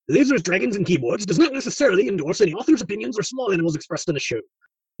Lasers, Dragons, and Keyboards does not necessarily endorse any author's opinions or small animals expressed in the show.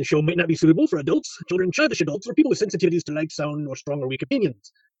 The show might not be suitable for adults, children, childish adults, or people with sensitivities to light, sound, or strong or weak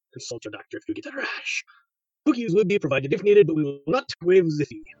opinions. Consult your doctor if you get a rash. Cookies will be provided if needed, but we will not waive the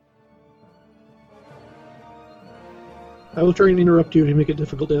fee. I will try and interrupt you to make it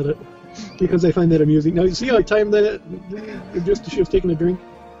difficult to edit, because I find that amusing. Now, you see how I timed that just as she was taking a drink?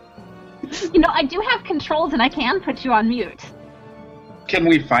 You know, I do have controls, and I can put you on mute. Can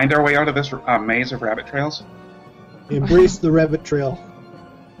we find our way out of this maze of rabbit trails? Embrace the rabbit trail.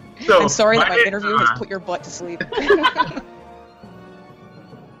 So, I'm sorry that my interview has put your butt to sleep.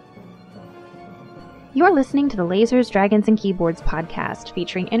 You're listening to the Lasers, Dragons, and Keyboards podcast,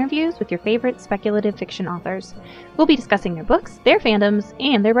 featuring interviews with your favorite speculative fiction authors. We'll be discussing their books, their fandoms,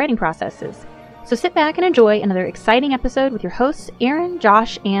 and their writing processes. So sit back and enjoy another exciting episode with your hosts, Aaron,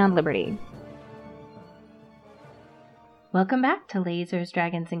 Josh, and Liberty. Welcome back to Lasers,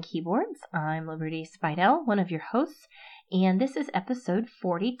 Dragons, and Keyboards. I'm Liberty Spidell, one of your hosts, and this is episode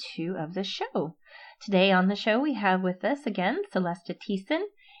 42 of the show. Today on the show we have with us again Celesta Thiessen,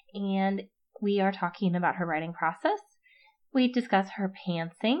 and we are talking about her writing process. We discuss her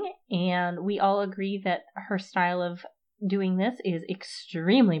pantsing, and we all agree that her style of doing this is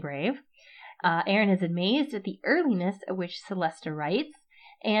extremely brave. Aaron is amazed at the earliness at which Celesta writes,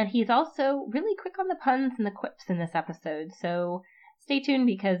 and he's also really quick on the puns and the quips in this episode, so stay tuned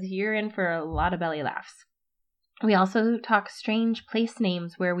because you're in for a lot of belly laughs. We also talk strange place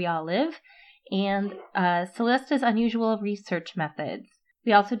names where we all live, and Celesta's unusual research methods.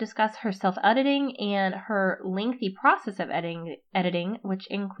 We also discuss her self-editing and her lengthy process of editing, which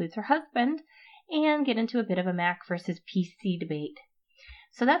includes her husband, and get into a bit of a Mac versus PC debate.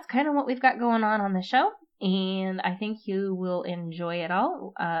 So that's kind of what we've got going on the show, and I think you will enjoy it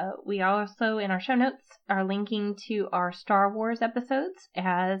all. We also, in our show notes, are linking to our Star Wars episodes,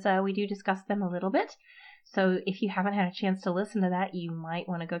 as we do discuss them a little bit. So if you haven't had a chance to listen to that, you might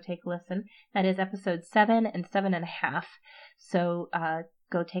want to go take a listen. That is episode 7 and 7.5. So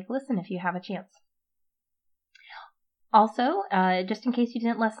go take a listen if you have a chance. Also, just in case you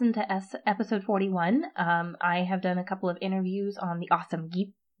didn't listen to episode 41, I have done a couple of interviews on the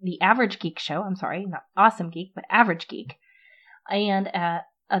Average Geek show. I'm sorry, not Awesome Geek, but Average Geek, and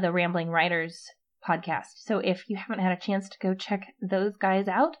the Rambling Writers podcast. So if you haven't had a chance to go check those guys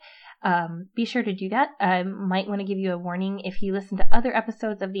out, be sure to do that. I might want to give you a warning. If you listen to other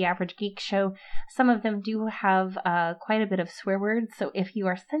episodes of the Average Geek show, some of them do have quite a bit of swear words, so if you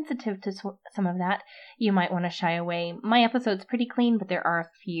are sensitive to some of that, you might want to shy away. My episode's pretty clean, but there are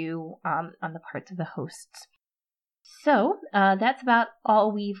a few on the parts of the hosts. So that's about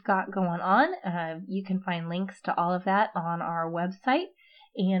all we've got going on. You can find links to all of that on our website.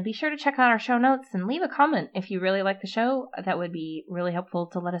 And be sure to check out our show notes and leave a comment if you really like the show. That would be really helpful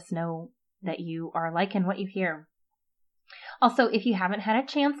to let us know that you are liking what you hear. Also, if you haven't had a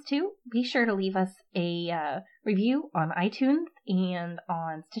chance to, be sure to leave us a review on iTunes and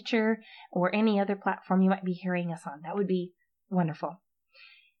on Stitcher or any other platform you might be hearing us on. That would be wonderful.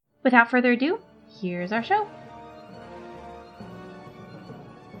 Without further ado, here's our show.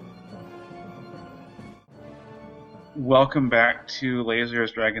 Welcome back to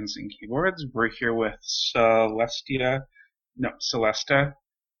Lasers, Dragons, and Keyboards. We're here with Celesta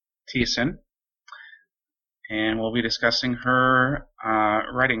Thiessen, and we'll be discussing her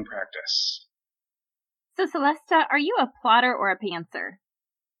writing practice. So, Celesta, are you a plotter or a pantser?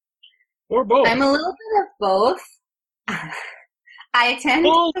 Or both. I'm a little bit of both. I tend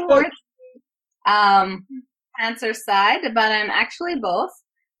towards pantser side, but I'm actually both.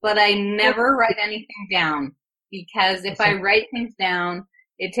 But I never write anything down. Because if I write things down,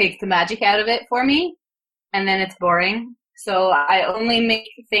 it takes the magic out of it for me, and then it's boring. So I only make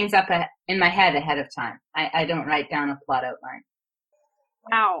things up in my head ahead of time. I don't write down a plot outline.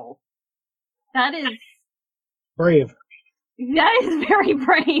 Wow. That is... Brave. That is very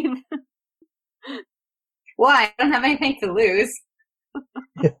brave. Why? I don't have anything to lose. Or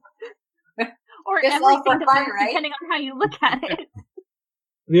just everything all for to fun, lose, right? depending on how you look at it.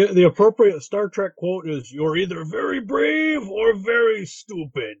 The appropriate Star Trek quote is, "You're either very brave or very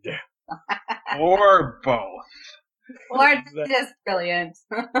stupid." Or both. Or just brilliant.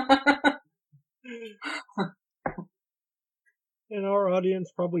 And our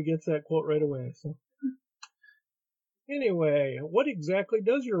audience probably gets that quote right away. So, anyway, what exactly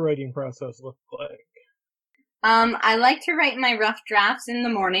does your writing process look like? I like to write my rough drafts in the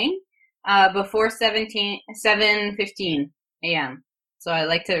morning, before 7:15 a.m. So I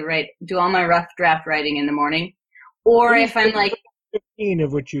like to do all my rough draft writing in the morning. Or if I'm like... 15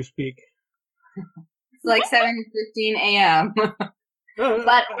 of which you speak. It's like 7:15 a.m.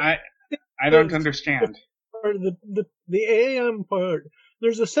 But I don't understand. The AM part.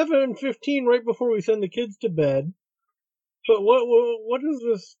 There's a 7:15 right before we send the kids to bed. But what is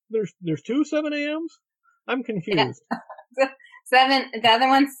this? There's two 7 a.m.s? I'm confused. The other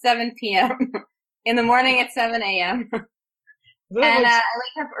one's 7 p.m. In the morning it's 7 a.m. And I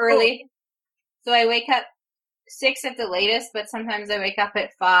wake up early. So I wake up 6 at the latest, but sometimes I wake up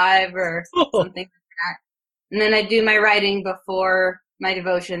at 5 or something like that. And then I do my writing before my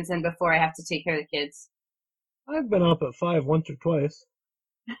devotions and before I have to take care of the kids. I've been up at 5 once or twice.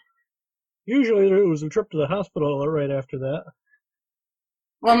 Usually there was a trip to the hospital right after that.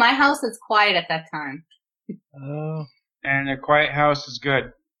 Well, my house is quiet at that time. And a quiet house is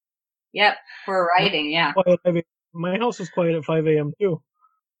good. Yep, for writing, yeah. My house is quiet at 5 a.m. too.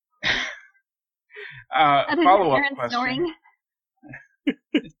 Follow-up question.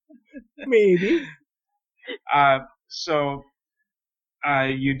 Maybe. So,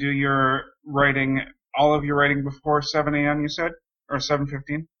 you do your writing, all of your writing before 7 a.m., you said? Or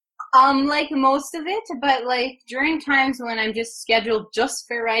 7:15? Like most of it, but like during times when I'm just scheduled just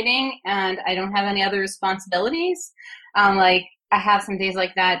for writing and I don't have any other responsibilities, like I have some days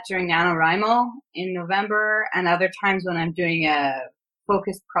like that during NaNoWriMo in November, and other times when I'm doing a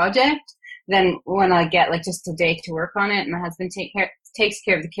focused project, then when I get like just a day to work on it and my husband takes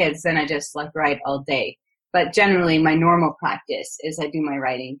care of the kids, then I just like write all day. But generally my normal practice is I do my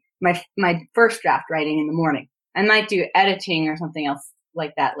writing, my first draft writing in the morning. I might do editing or something else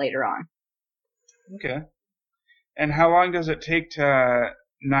like that later on. Okay. And how long does it take to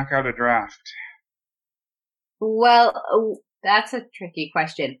knock out a draft? Well, that's a tricky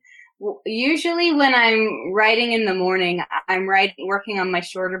question. Usually when I'm writing in the morning, I'm working on my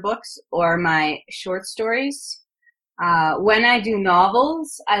shorter books or my short stories. When I do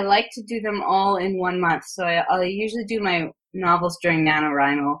novels, I like to do them all in 1 month. So I'll usually do my novels during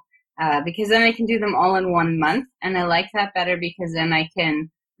NaNoWriMo. Because then I can do them all in 1 month, and I like that better because then I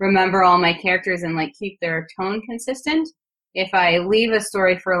can remember all my characters and like keep their tone consistent. If I leave a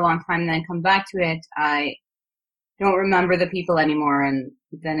story for a long time and then come back to it, I don't remember the people anymore, and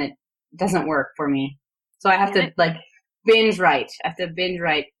then it doesn't work for me. So I have to like binge write. I have to binge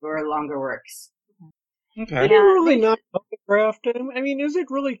write for longer works. Okay. Can you really knock out a draft? I mean, is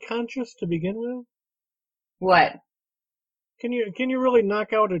it really conscious to begin with? What? Can you really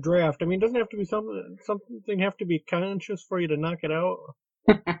knock out a draft? I mean, doesn't it have to be something have to be conscious for you to knock it out?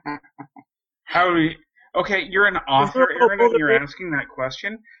 Okay, you're an author, Aaron, and you're asking that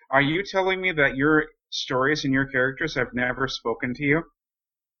question. Are you telling me that your stories and your characters have never spoken to you?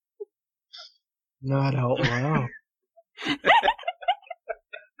 Not out loud.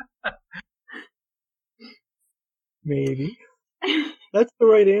 Maybe. That's the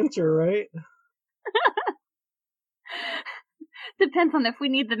right answer, right? Depends on if we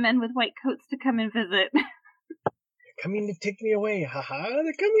need the men with white coats to come and visit. They're coming to take me away, haha.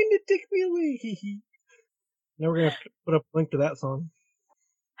 They're coming to take me away, hee hee. Now we're going to have to put up a link to that song.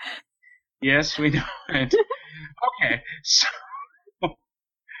 Yes, we know it. Okay, so...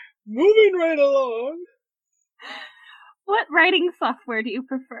 Moving right along. What writing software do you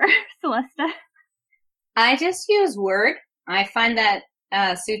prefer, Celesta? I just use Word. I find that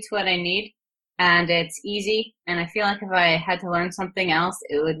suits what I need. And it's easy, and I feel like if I had to learn something else,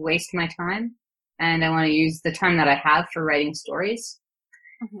 it would waste my time. And I want to use the time that I have for writing stories.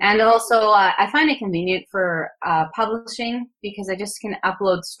 Mm-hmm. And also, I find it convenient for publishing because I just can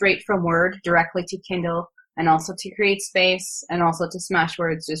upload straight from Word directly to Kindle, and also to Create Space, and also to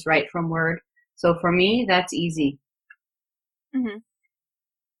Smashwords, just write from Word. So for me, that's easy. Mm-hmm.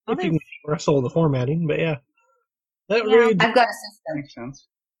 If you can wrestle the formatting, but yeah. I've got a system. Makes sense.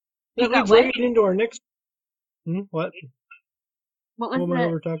 That leads right into our next. What? What was what we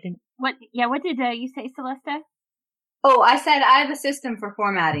were talking? What? Yeah. What did you say, Celesta? Oh, I said I have a system for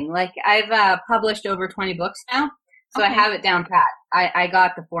formatting. Like I've published over 20 books now, so okay. I have it down pat. I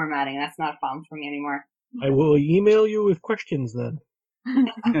got the formatting. That's not a problem for me anymore. I will email you with questions then.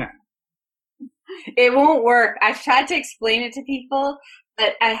 It won't work. I've tried to explain it to people,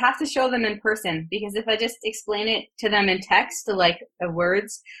 but I have to show them in person because if I just explain it to them in text, like the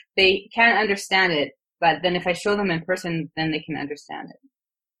words, they can't understand it. But then if I show them in person, then they can understand it.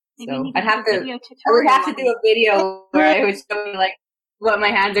 So I would have to do a video where I would show you like what my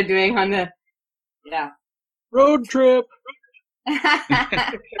hands are doing on the road trip.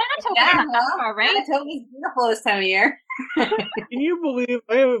 Manitoba's beautiful this time of year. Can you believe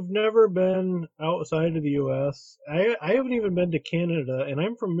I have never been outside of the U.S.? I haven't even been to Canada, and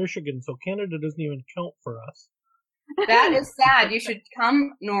I'm from Michigan, so Canada doesn't even count for us. That is sad. You should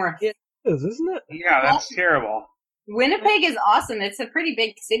come north. It is, isn't it? Yeah, that's terrible. Winnipeg is awesome. It's a pretty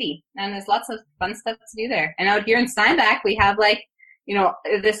big city, and there's lots of fun stuff to do there. And out here in Steinbach, we have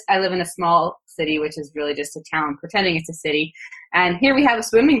I live in a small city, which is really just a town, pretending it's a city. And here we have a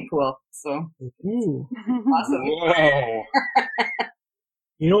swimming pool. So, Ooh. Awesome. Whoa.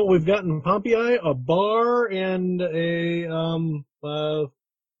 You know what we've got in Pompeii? A bar and a,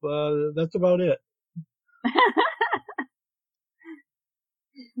 that's about it.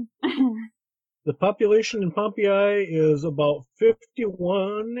 The population in Pompeii is about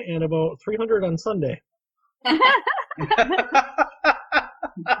 51 and about 300 on Sunday.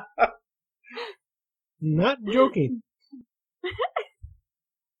 Not joking.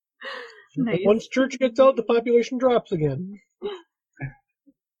 Nice. Once church gets out, the population drops again.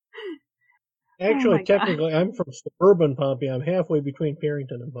 Actually, technically, I'm from suburban Pompeii. I'm halfway between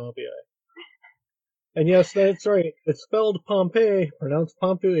Parrington and Pompeii. And yes, that's right. It's spelled Pompeii, pronounced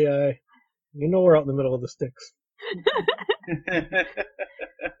Pompeii. You know we're out in the middle of the sticks.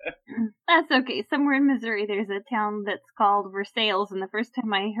 That's okay. Somewhere in Missouri, there's a town that's called Versailles, and the first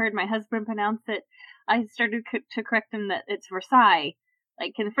time I heard my husband pronounce it, I started to correct him that it's Versailles,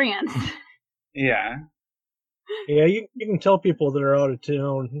 like in France. Yeah. Yeah, you can tell people that are out of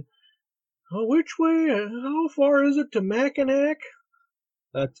town. Oh, which way? How far is it to Mackinac?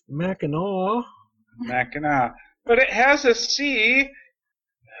 That's Mackinac. Mackinac. But it has a C.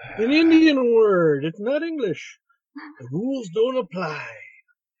 An Indian word. It's not English. The rules don't apply.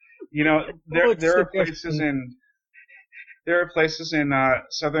 You know, there are places in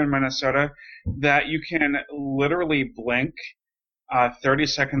southern Minnesota that you can literally blink 30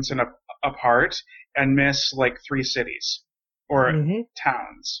 seconds apart and miss like 3 cities or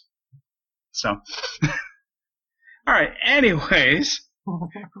towns. So, all right. Anyways,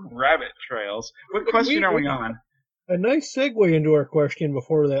 rabbit trails. What question are we on? A nice segue into our question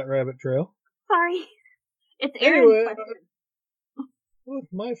before that rabbit trail. Sorry. It's Aaron's question. Well,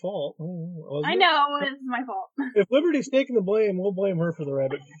 it's my fault. I know, it's my fault. If Liberty's taking the blame, we'll blame her for the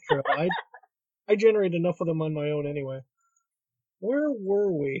rabbit trail. I generate enough of them on my own anyway. Where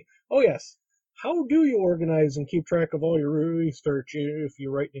were we? Oh, yes. How do you organize and keep track of all your research if you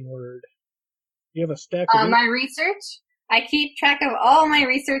write in Word? You have a stack of... My research? I keep track of all my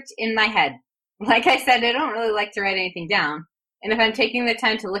research in my head. Like I said, I don't really like to write anything down. And if I'm taking the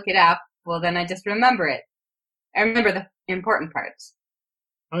time to look it up, well, then I just remember it. I remember the important parts.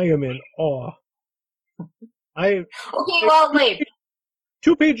 I am in awe. Okay, well, wait.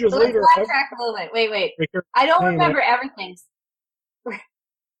 2 pages later... Let's backtrack a little bit. Wait. I don't remember everything.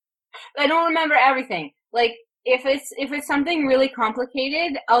 I don't remember everything. Like, if it's something really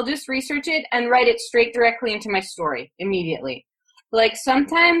complicated, I'll just research it and write it straight directly into my story immediately. Like,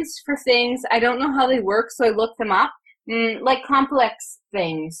 sometimes for things, I don't know how they work, so I look them up. Like complex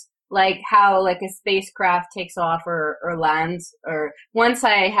things, like how like a spacecraft takes off or lands. Or once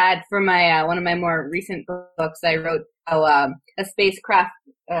I had for my one of my more recent books, I wrote how a spacecraft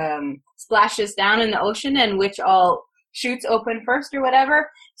splashes down in the ocean and which all chutes open first or whatever.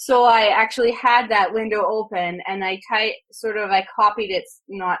 So I actually had that window open and I copied it,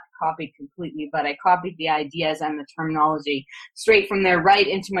 not copied completely, but I copied the ideas and the terminology straight from there right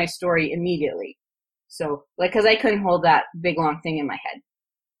into my story immediately. So, like, because I couldn't hold that big long thing in my head.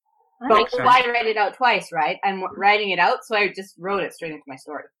 But why write it out twice, right? I'm writing it out, so I just wrote it straight into my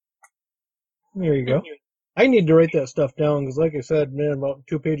story. There you go. I need to write that stuff down, because like I said, man, about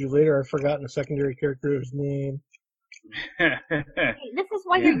 2 pages later, I've forgotten a secondary character's name. Hey, this is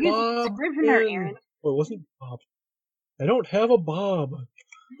why you're using Scrivener, Aaron. Well, it wasn't Bob. I don't have a Bob.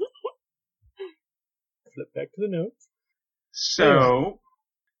 Flip back to the notes. So...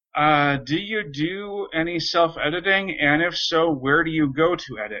 do you do any self-editing? And if so, where do you go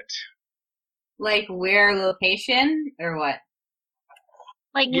to edit? Like where location or what?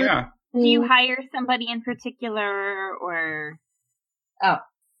 Like, do you hire somebody in particular or? Oh,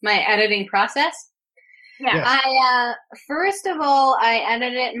 my editing process? Yeah. Yes. First of all, I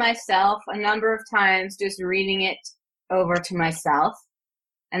edit it myself a number of times, just reading it over to myself.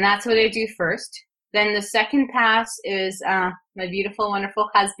 And that's what I do first. Then the second pass is my beautiful, wonderful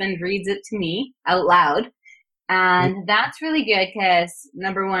husband reads it to me out loud. And that's really good because,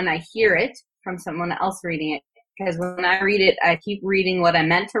 number one, I hear it from someone else reading it. Because when I read it, I keep reading what I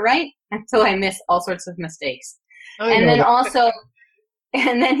meant to write, and so I miss all sorts of mistakes. And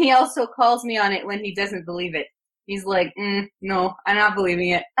then he also calls me on it when he doesn't believe it. He's like, no, I'm not believing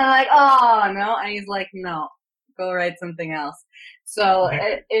it. I'm like, oh, no. And he's like, no, go write something else. So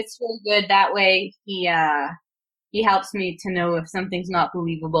it's really good. That way he helps me to know if something's not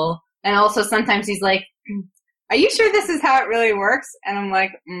believable. And also sometimes he's like, are you sure this is how it really works? And I'm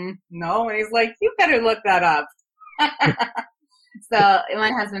like, no. And he's like, you better look that up. So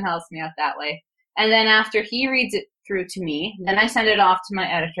my husband helps me out that way. And then after he reads it through to me, then I send it off to my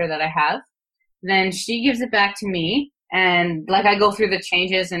editor that I have. Then she gives it back to me. And like I go through the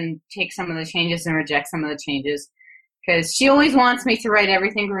changes and take some of the changes and reject some of the changes. Because she always wants me to write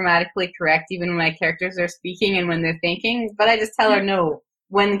everything grammatically correct, even when my characters are speaking and when they're thinking. But I just tell her, no,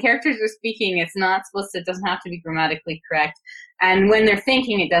 when the characters are speaking, it doesn't have to be grammatically correct. And when they're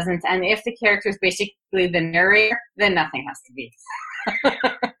thinking, it doesn't. And if the character is basically the narrator, then nothing has to be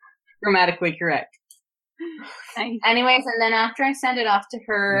grammatically correct. Nice. Anyways, and then after I send it off to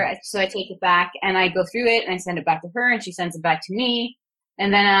her, so I take it back and I go through it and I send it back to her and she sends it back to me.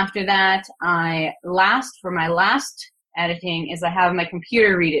 And then after that, for my last editing is I have my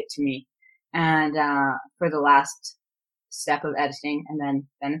computer read it to me, and for the last step of editing, and then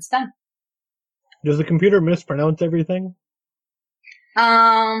it's done. Does the computer mispronounce everything?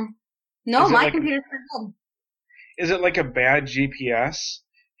 No, my computer's pretty good. Is it like a bad GPS?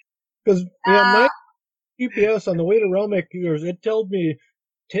 Because my GPS on the way to Relmic, it told me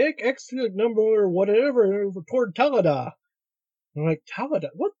take exit number whatever toward Talada. I'm like, Talada?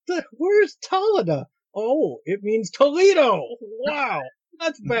 Where's Talada? Oh, it means Toledo. Wow,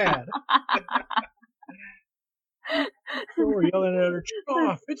 that's bad. So we're yelling at her, "Turn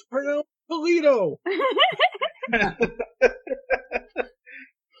off! It's pronounced Toledo."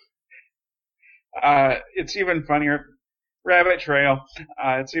 It's even funnier. Rabbit Trail.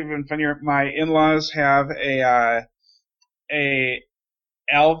 It's even funnier. My in-laws have a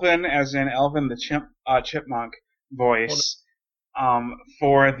Alvin, as in Alvin the chipmunk voice,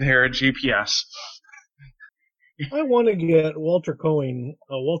 for their GPS. I want to get a Walter Cohen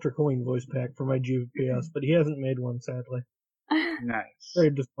voice pack for my GPS, but he hasn't made one, sadly. Nice.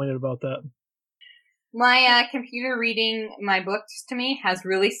 Very disappointed about that. My computer reading my books to me has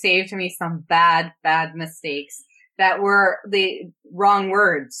really saved me some bad mistakes that were the wrong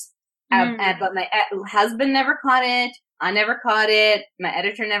words. But my husband never caught it. I never caught it. My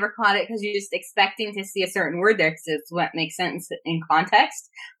editor never caught it because you're just expecting to see a certain word there because it's what makes sense in context.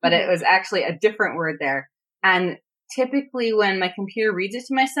 But it was actually a different word there. And typically when my computer reads it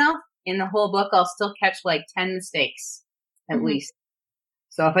to myself, in the whole book, I'll still catch like 10 mistakes at least.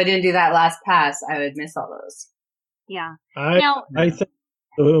 So if I didn't do that last pass, I would miss all those. Yeah. I think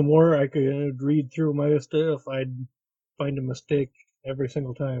the more I could read through my stuff, I'd find a mistake every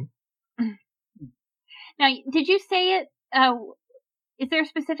single time. Now, did you say it? Is there a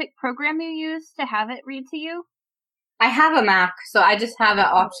specific program you use to have it read to you? I have a Mac, so I just have an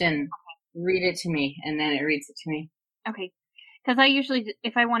option. Read it to me, and then it reads it to me. Okay. Because I usually,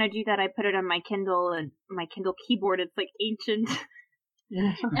 if I want to do that, I put it on my Kindle, and my Kindle keyboard, it's like ancient.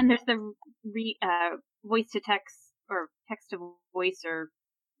 And there's the voice to text, or text to voice, or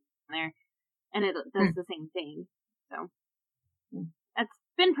there, and it does the same thing. So that's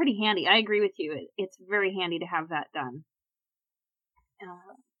been pretty handy. I agree with you. It's very handy to have that done.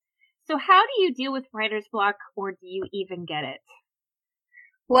 So how do you deal with writer's block, or do you even get it?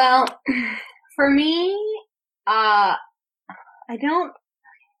 Well, for me, I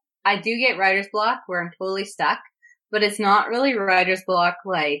do get writer's block where I'm totally stuck, but it's not really writer's block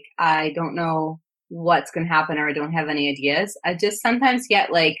like I don't know what's going to happen or I don't have any ideas. I just sometimes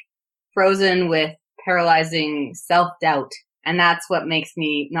get like frozen with paralyzing self-doubt, and that's what makes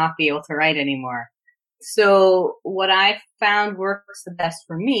me not be able to write anymore. So what I found works the best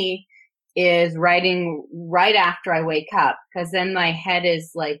for me is writing right after I wake up, because then my head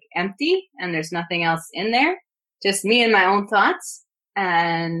is like empty and there's nothing else in there, just me and my own thoughts,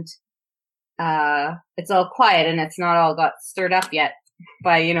 and it's all quiet and it's not all got stirred up yet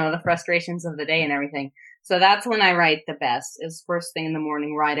by, the frustrations of the day and everything. So that's when I write the best, is first thing in the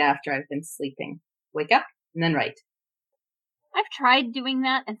morning, right after I've been sleeping. Wake up and then write. I've tried doing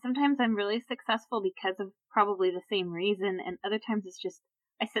that, and sometimes I'm really successful because of probably the same reason, and other times it's just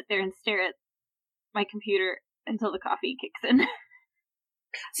I sit there and stare at my computer until the coffee kicks in.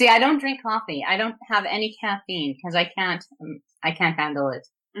 See, I don't drink coffee. I don't have any caffeine because I can't handle it.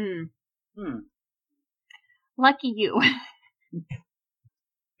 Lucky you.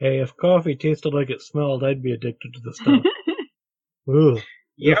 Hey, if coffee tasted like it smelled, I'd be addicted to the stuff. Ugh.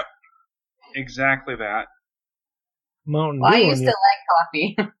 Yep. Exactly that. Mountain Dew. Well, I used to like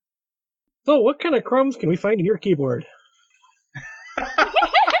coffee. So, what kind of crumbs can we find in your keyboard?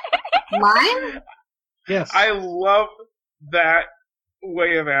 Mine? Yes. I love that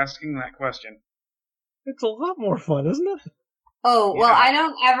way of asking that question. It's a lot more fun, isn't it? Oh, well, I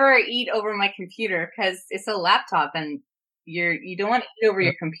don't ever eat over my computer because it's a laptop and you don't want to eat over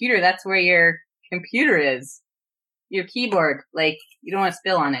your computer. That's where your computer is. Your keyboard. Like, you don't want to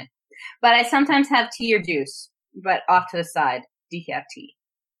spill on it. But I sometimes have tea or juice. but off to the side, decaf tea.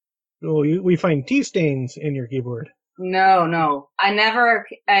 Oh, we find tea stains in your keyboard. No. I never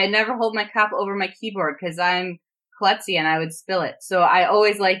hold my cup over my keyboard because I'm klutzy and I would spill it. So I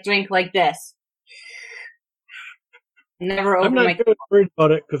always drink like this. Never over my keyboard. I'm not worried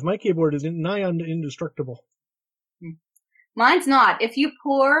about it because my keyboard is nigh on indestructible. Mine's not. If you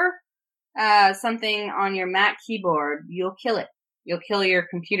pour something on your Mac keyboard, you'll kill it. You'll kill your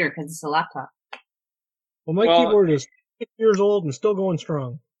computer because it's a laptop. Well, my keyboard is 6 years old and still going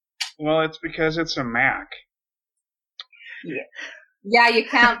strong. Well, it's because it's a Mac. Yeah, you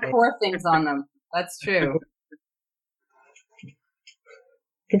can't pour things on them. That's true.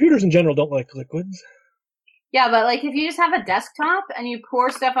 Computers in general don't like liquids. Yeah, but if you just have a desktop and you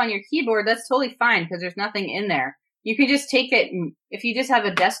pour stuff on your keyboard, that's totally fine because there's nothing in there. You can just take it, and if you just have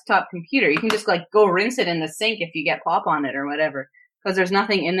a desktop computer, you can just go rinse it in the sink if you get pop on it or whatever, because there's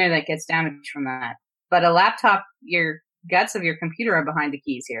nothing in there that gets damaged from that. But a laptop, your guts of your computer are behind the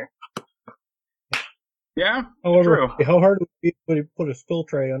keys here. Yeah, however, true. How hard would it be to put a spill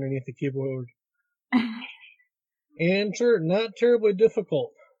tray underneath the keyboard? Answer, not terribly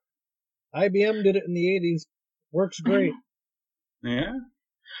difficult. IBM did it in the 80s. Works great. Yeah.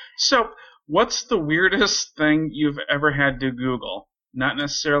 So, what's the weirdest thing you've ever had to Google? Not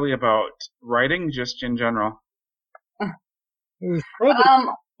necessarily about writing, just in general. It was probably on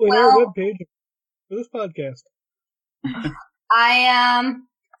our webpage for this podcast.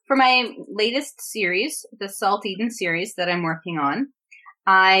 For my latest series, the Salt Eden series that I'm working on,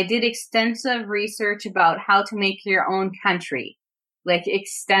 I did extensive research about how to make your own country.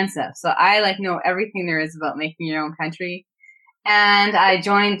 Extensive. So I know everything there is about making your own country. And I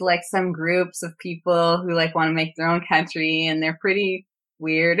joined some groups of people who want to make their own country, and they're pretty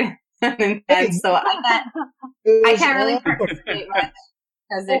weird and intense. So I can't really participate much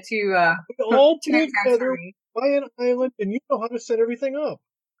because they're too all together, buy an island, and you know how to set everything up.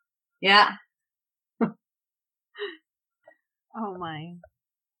 Yeah. Oh my.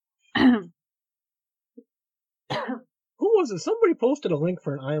 Who was it? Somebody posted a link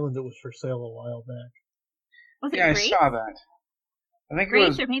for an island that was for sale a while back. Was it Grace? Grace? I saw that. I think Grace it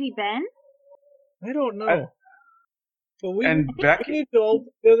was or maybe Ben? I don't know. But we and Becky. need to all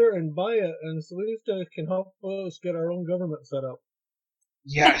together and buy it, and so these guys can help us get our own government set up.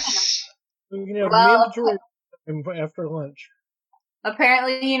 Yes. We can have mandatory after lunch.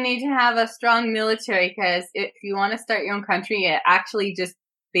 Apparently, you need to have a strong military because if you want to start your own country, you actually just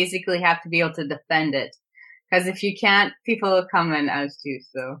basically have to be able to defend it. Because if you can't, people will come and oust you.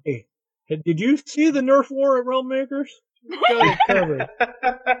 So. Hey, did you see the Nerf war at Realm Makers? Got it covered.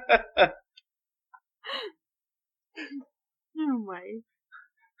 Oh my.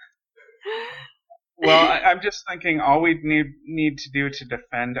 Well, I'm just thinking all we need to do to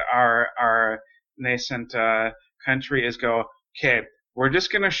defend our nascent country is go, okay, we're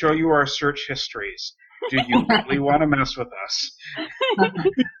just going to show you our search histories. Do you really want to mess with us?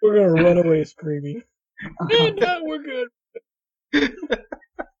 We're going to run away screaming. No, we're good.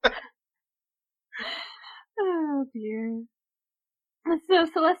 Oh dear. So,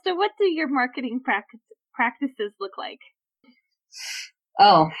 Celesta, what do your marketing practices look like?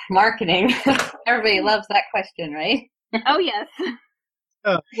 Oh, marketing. Everybody loves that question, right? Oh, yes.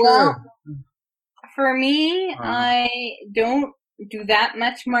 Sure. Well, for me, I don't do that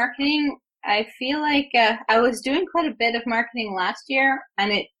much marketing. I feel like I was doing quite a bit of marketing last year,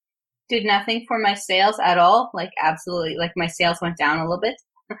 and it did nothing for my sales at all. Absolutely, my sales went down a little bit.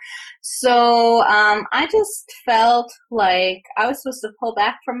 So I just felt like I was supposed to pull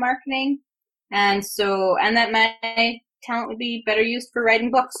back from marketing, and that my talent would be better used for writing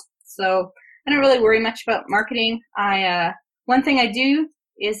books. So I don't really worry much about marketing. One thing I do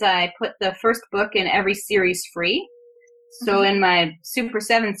is I put the first book in every series free. So in my Super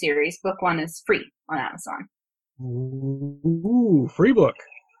 7 series, book 1 is free on Amazon. Ooh, free book.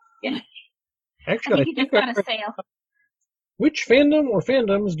 Yeah. Actually, I think you just got a sale. Which fandom or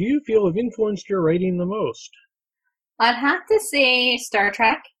fandoms do you feel have influenced your writing the most? I'd have to say Star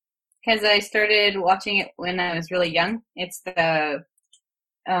Trek, because I started watching it when I was really young. It's the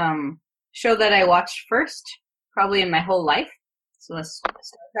show that I watched first, probably in my whole life. So that's Star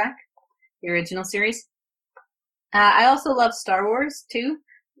Trek, the original series. I also love Star Wars, too.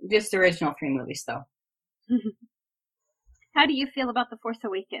 Just the original 3 movies, though. How do you feel about The Force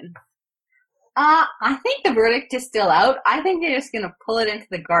Awakens? I think the verdict is still out. I think they're just going to pull it into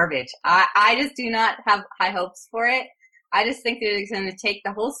the garbage. I just do not have high hopes for it. I just think they're going to take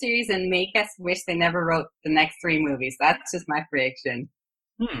the whole series and make us wish they never wrote the next 3 movies. That's just my prediction.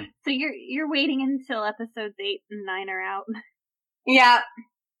 So you're waiting until episodes 8 and 9 are out? Yeah.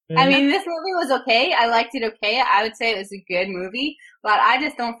 I mean, this movie was okay. I liked it okay. I would say it was a good movie, but I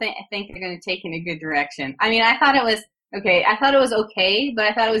just don't think they're going to take it in a good direction. I mean, I thought it was okay. I thought it was okay, but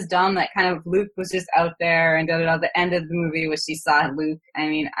I thought it was dumb that kind of Luke was just out there and the end of the movie was she saw Luke. I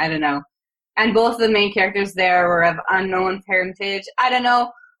mean, I don't know. And both of the main characters there were of unknown parentage. I don't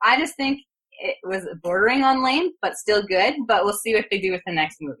know. I just think it was bordering on lame, but still good. But we'll see what they do with the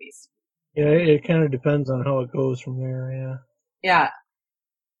next movies. Yeah, it kind of depends on how it goes from there, yeah. Yeah.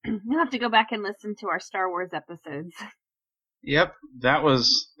 You'll have to go back and listen to our Star Wars episodes. Yep, that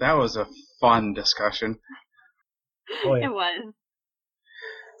was a fun discussion. Oh, yeah. It was.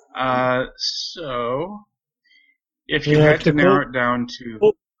 So, if you had to narrow it down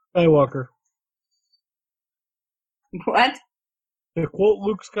to... Skywalker. What? To quote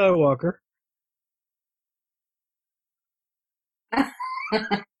Luke Skywalker.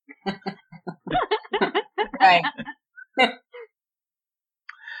 Right.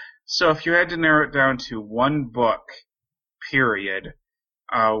 So if you had to narrow it down to one book, period,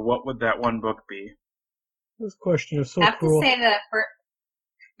 what would that one book be? This question is so I have cool. to say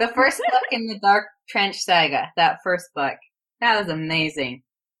the first book in the Dark Trench Saga, that first book, that was amazing.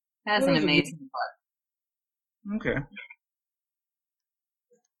 That was an amazing book. Okay.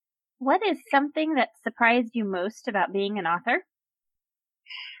 What is something that surprised you most about being an author?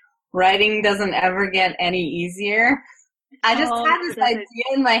 Writing doesn't ever get any easier. I just had this idea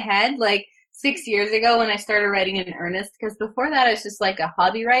in my head, like 6 years ago when I started writing in earnest, because before that I was just like a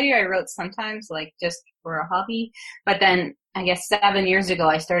hobby writer. I wrote sometimes, like just for a hobby. But then I guess 7 years ago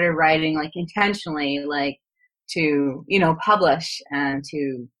I started writing like intentionally, like to, publish and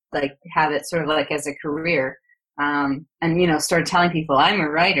to like have it sort of like as a career. And, started telling people I'm a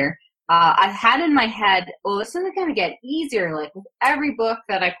writer. I had in my head, this is going to get easier. Like with every book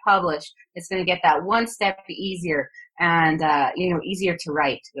that I publish, it's going to get that one step easier and, easier to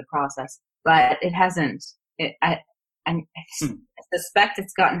write the process. But it hasn't. I suspect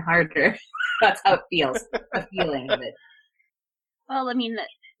it's gotten harder. That's how it feels, the feeling of it. Well, I mean,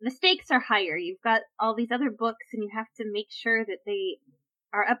 the stakes are higher. You've got all these other books and you have to make sure that they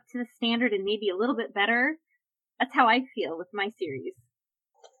are up to the standard and maybe a little bit better. That's how I feel with my series.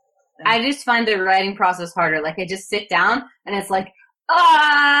 I just find the writing process harder. Like I just sit down and it's like,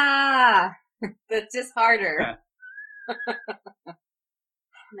 that's just harder. Nice.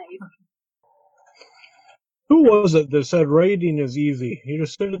 Who was it that said writing is easy? You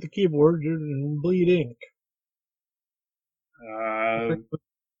just sit at the keyboard and bleed ink.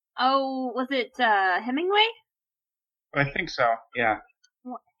 Was it Hemingway? I think so, yeah.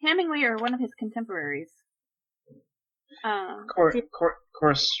 Hemingway or one of his contemporaries. Of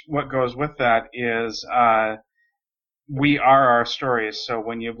course, what goes with that is we are our stories, so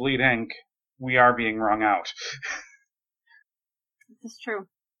when you bleed ink, we are being wrung out. This is true.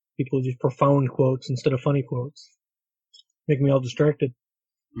 People use profound quotes instead of funny quotes. Make me all distracted.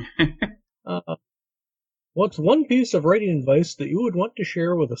 What's one piece of writing advice that you would want to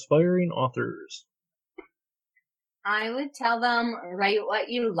share with aspiring authors? I would tell them, write what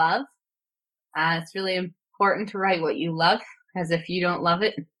you love. It's really important to write what you love, because if you don't love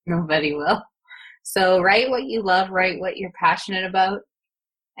it, nobody will. So write what you love, write what you're passionate about.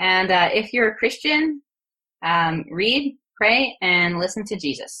 And if you're a Christian, read, pray, and listen to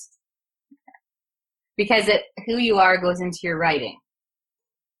Jesus. Because who you are goes into your writing.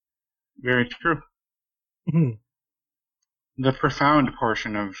 Very true. Mm-hmm. The profound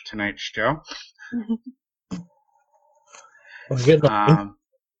portion of tonight's show.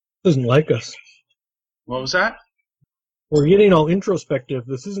 Doesn't like us. What was that? We're getting all introspective.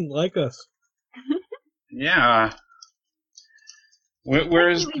 This isn't like us. Yeah.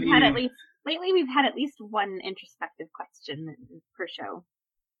 Where's Lately we've had at least one introspective question per show.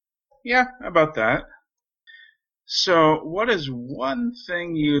 Yeah, about that. So, what is one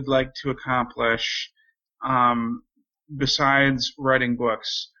thing you'd like to accomplish besides writing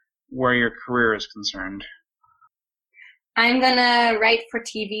books where your career is concerned? I'm going to write for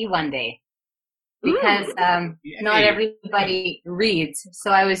TV one day. Because not everybody reads. So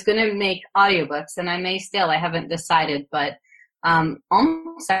I was going to make audiobooks, and I may still. I haven't decided, but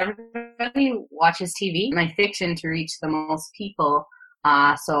almost everybody watches TV, my fiction to reach the most people.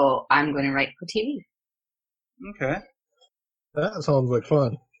 So I'm going to write for TV. Okay. That sounds like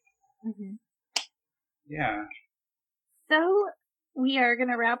fun. Mm-hmm. Yeah. So we are going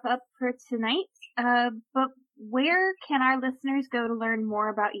to wrap up for tonight. But where can our listeners go to learn more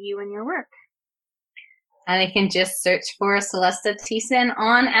about you and your work? And they can just search for Celesta Thiessen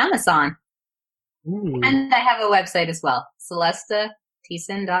on Amazon. Ooh. And I have a website as well,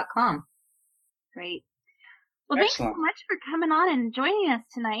 celestathiessen.com. Great. Well, thanks so much for coming on and joining us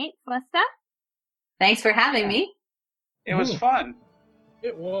tonight, Celesta. Thanks for having me. It was fun.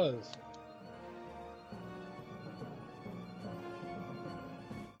 It was.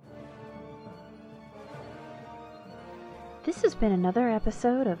 This has been another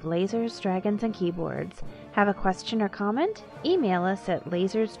episode of Lasers, Dragons, and Keyboards. Have a question or comment? Email us at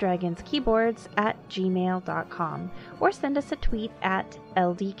lasersdragonskeyboards@gmail.com or send us a tweet at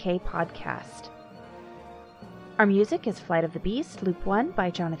LDK Podcast. Our music is Flight of the Beast, Loop 1 by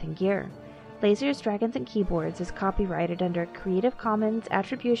Jonathan Gear. Lasers, Dragons, and Keyboards is copyrighted under Creative Commons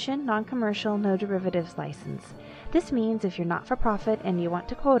Attribution, Non-Commercial, No Derivatives License. This means if you're not for profit and you want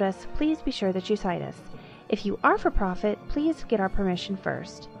to quote us, please be sure that you cite us. If you are for profit, please get our permission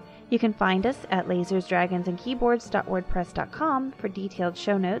first. You can find us at lasersdragonsandkeyboards.wordpress.com for detailed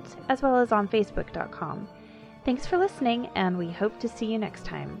show notes, as well as on facebook.com. Thanks for listening, and we hope to see you next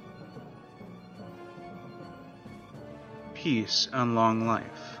time. Peace and long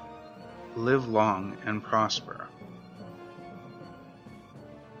life. Live long and prosper.